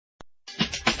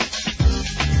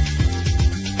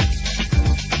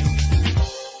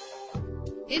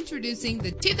Introducing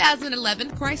the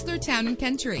 2011 Chrysler Town &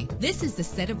 Country. This is the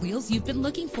set of wheels you've been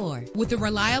looking for, with a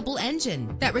reliable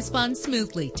engine that responds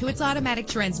smoothly to its automatic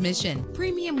transmission.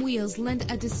 Premium wheels lend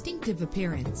a distinctive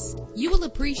appearance. You will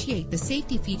appreciate the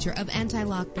safety feature of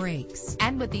anti-lock brakes.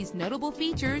 And with these notable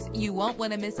features, you won't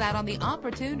want to miss out on the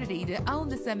opportunity to own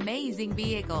this amazing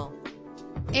vehicle.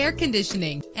 Air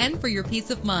conditioning. And for your peace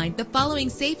of mind, the following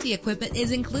safety equipment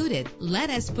is included. Let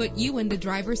us put you in the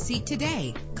driver's seat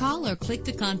today. Call or click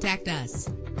to contact us.